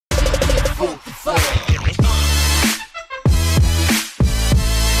what the fuck.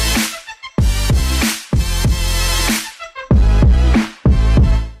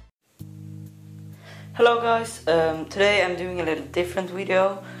 Hello guys, today I'm doing a little different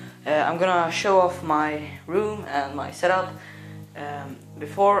video. I'm gonna show off my room and my setup. I'm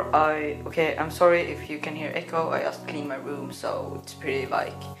sorry if you can hear echo. I just cleaned my room, so it's pretty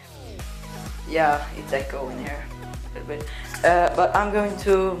like, yeah, it's echo in here a little bit. But I'm going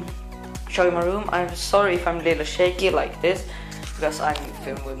to show you my room. I'm sorry if I'm a little shaky like this, because I'm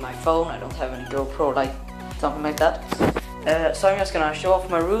filming with my phone. I don't have any GoPro like something like that. So I'm just gonna show off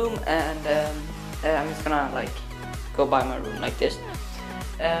my room, and I'm just gonna like go by my room like this,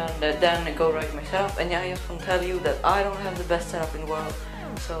 and then go right to my setup. And yeah, I just want to tell you that I don't have the best setup in the world,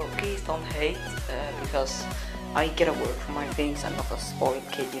 so please don't hate, because I get a work for my things. I'm not a spoiled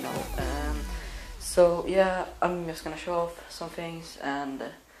kid, you know. So yeah, I'm just gonna show off some things, and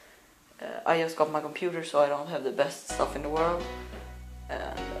I just got my computer, so I don't have the best stuff in the world.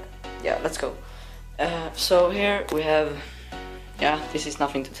 And yeah, let's go. So here we have, yeah, this is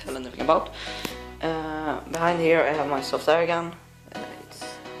nothing to tell anything about. Behind here I have my soft air gun. It's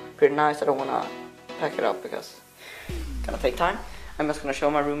pretty nice. I don't wanna pack it up because it's gonna take time. I'm just gonna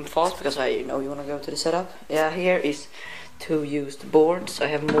show my room fast because I know you wanna go to the setup. Yeah, here is 2 used boards. I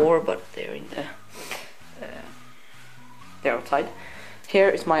have more, but they're in the they're outside. Here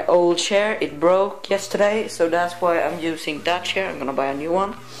is my old chair. It broke yesterday, so that's why I'm using that chair. I'm gonna buy a new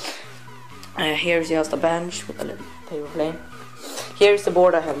one. Here's just a bench with a little table plane. Here's the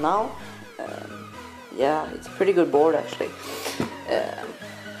board I have now. Yeah, it's a pretty good board actually.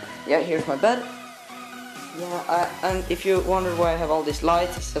 Yeah, here's my bed. Yeah, and if you wonder why I have all these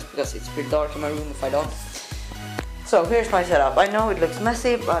lights, it's just because it's pretty dark in my room if I don't. So here's my setup. I know it looks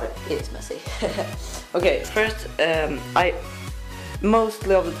messy, but it is messy. Okay, first, I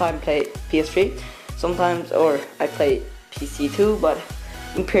mostly of the time play PS3. Sometimes, or I play PC too, but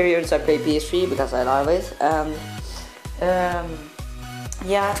in periods I play PS3 because I love it. And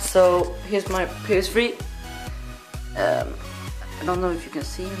yeah, so here's my PS3. I don't know if you can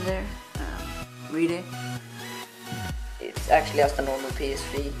see in there, really. It's actually just a normal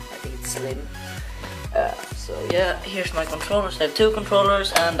PS3. I think it's slim. So yeah, here's my controllers. I have 2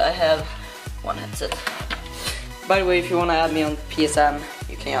 controllers and I have 1 headset. By the way, if you want to add me on PSN,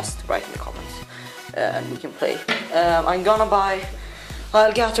 you can just write in the comments and we can play. I'm gonna buy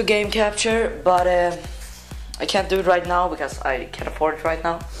Elgato game capture, but I can't do it right now because I can't afford it right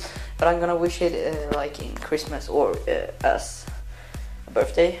now. But I'm gonna wish it like in Christmas or as a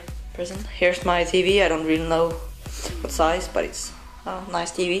birthday present. Here's my TV. I don't really know what size, but it's a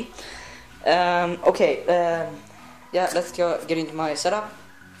nice TV. Okay, yeah, let's get into my setup.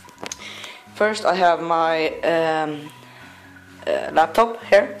 First I have my laptop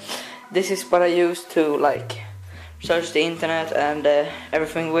here. This is what I use to like search the internet and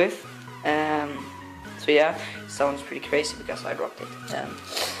everything with. So yeah, it sounds pretty crazy because I dropped it.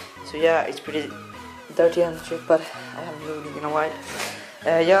 So yeah, it's pretty dirty and shit, but I haven't moved it in a while.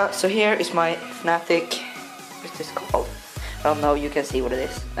 Yeah, so here is my Fnatic. What's this called? I don't know, you can see what it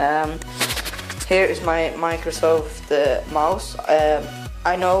is. Here is my Microsoft mouse.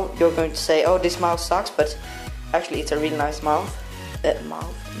 I know you're going to say, oh, this mouse sucks, but actually it's a really nice mouse.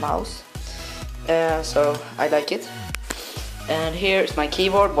 So I like it. And here is my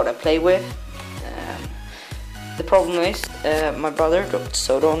keyboard, what I play with. The problem is my brother dropped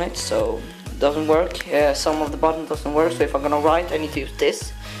soda on it, so it doesn't work. Some of the button doesn't work, so if I'm gonna write I need to use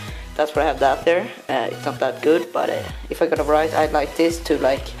this. That's why I have that there. It's not that good, but if I'm gonna write I'd like this to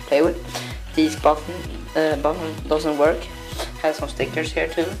like play with. This button doesn't work. Has some stickers here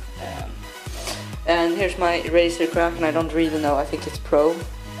too. And here's my eraser crack, and I don't really know, I think it's Pro.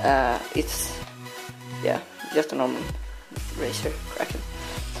 It's, yeah, just a normal eraser cracking.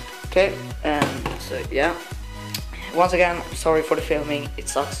 Okay, so yeah. Once again, sorry for the filming, it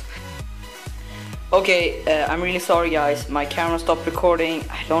sucks. Okay, I'm really sorry guys, my camera stopped recording,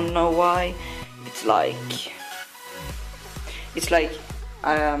 I don't know why. It's like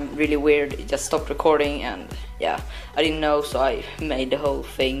really weird, it just stopped recording, and yeah, I didn't know, so I made the whole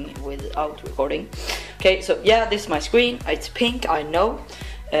thing without recording. Okay, so yeah, this is my screen, it's pink, I know.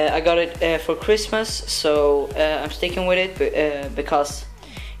 I got it for Christmas, so I'm sticking with it because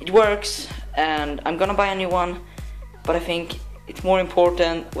it works, and I'm gonna buy a new one. But I think it's more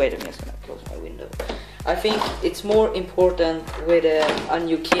important. Wait, I'm just gonna close my window. I think it's more important with a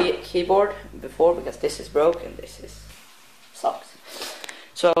new keyboard before, because this is broke and this is sucks.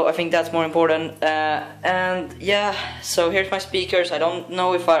 So I think that's more important. And yeah, so here's my speakers. I don't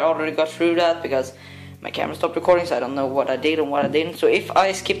know if I already got through that because my camera stopped recording, so I don't know what I did and what I didn't. So if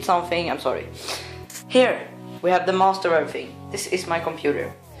I skipped something, I'm sorry. Here we have the master of everything. This is my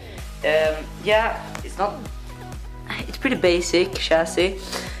computer. Yeah, it's pretty basic chassis,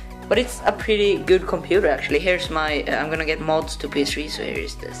 but it's a pretty good computer actually. Here's my, I'm gonna get mods to PS3, so here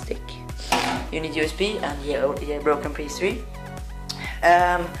is the stick. You need USB and yeah, broken PS3.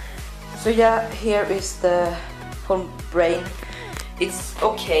 So yeah, here is the whole brain. It's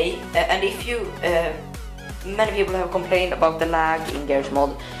okay, and if you, many people have complained about the lag in Garage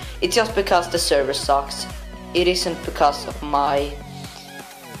Mod. It's just because the server sucks. It isn't because of my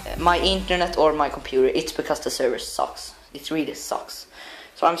internet or my computer. It's because the server sucks. It really sucks.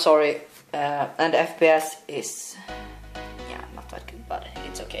 So I'm sorry. And the FPS is, yeah, not that good, but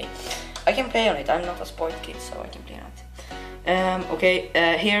it's okay. I can play on it. I'm not a spoiled kid, so I can play on it. Okay,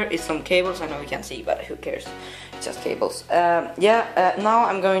 here is some cables. I know you can't see, but who cares? It's just cables. Now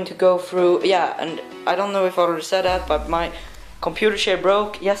I'm going to go through. Yeah, and I don't know if I already said that, but my computer chair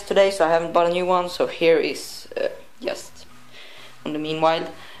broke yesterday, so I haven't bought a new one. So here is just on the meanwhile.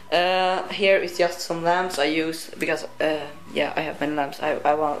 Here is just some lamps I use because yeah, I have many lamps.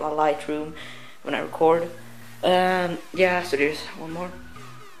 I want a light room when I record. Yeah, so there's one more.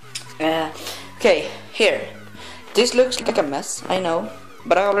 Okay, here. This looks like a mess, I know,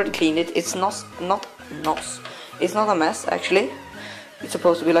 but I already cleaned it. It's not a mess actually. It's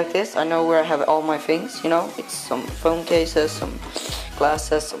supposed to be like this. I know where I have all my things, you know. It's some phone cases, some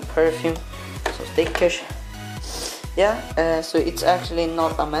glasses, some perfume, some stickers. Yeah, so it's actually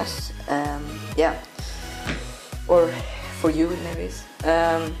not a mess. Yeah, or for you maybe.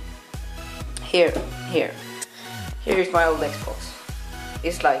 Here is my old Xbox.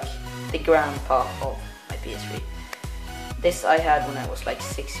 It's like the grandpa of my PS3. This I had when I was like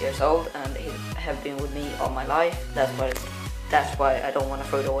 6 years old, and it have been with me all my life. That's why I don't want to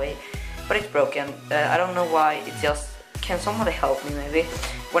throw it away. But it's broken. I don't know why. It's just, can somebody help me maybe?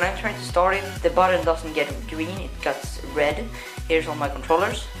 When I'm trying to start it, the button doesn't get green, it gets red. Here's all my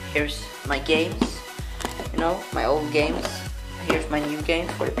controllers. Here's my games, you know, my old games. Here's my new games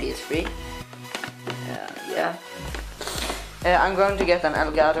for the PS3. Yeah. I'm going to get an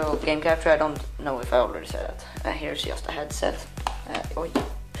Elgato game capture. I don't know if I already said that. Here's just a headset.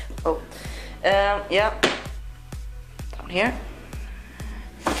 Yeah. Down here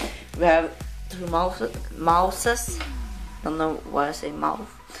we have two mouses. Don't know why I say mouth.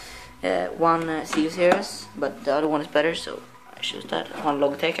 One Series, but the other one is better, so I choose that. One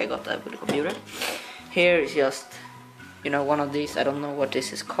Logitech, I got that with the computer. Here is just, you know, one of these. I don't know what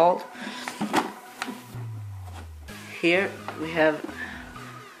this is called. Here we have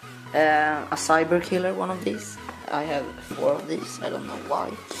a cyber killer, one of these. I have 4 of these, I don't know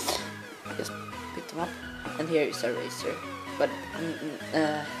why. Just pick them up. And here is a razor, but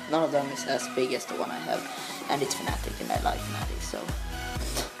none of them is as big as the one I have. And it's Fnatic, and I like Fnatic, so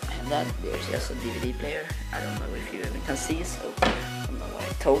I have that. There's just a DVD player. I don't know if you even can see, so I don't know what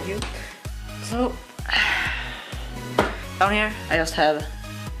I told you. So down here I just have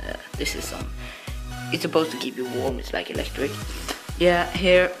this is some. It's supposed to keep you warm. It's like electric. Yeah,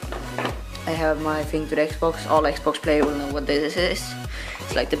 here I have my thing to the Xbox. All Xbox player will know what this is.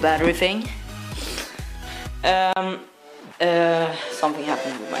 It's like the battery thing. Something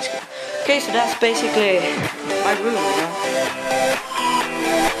happened with my screen. Okay, so that's basically my room, you know?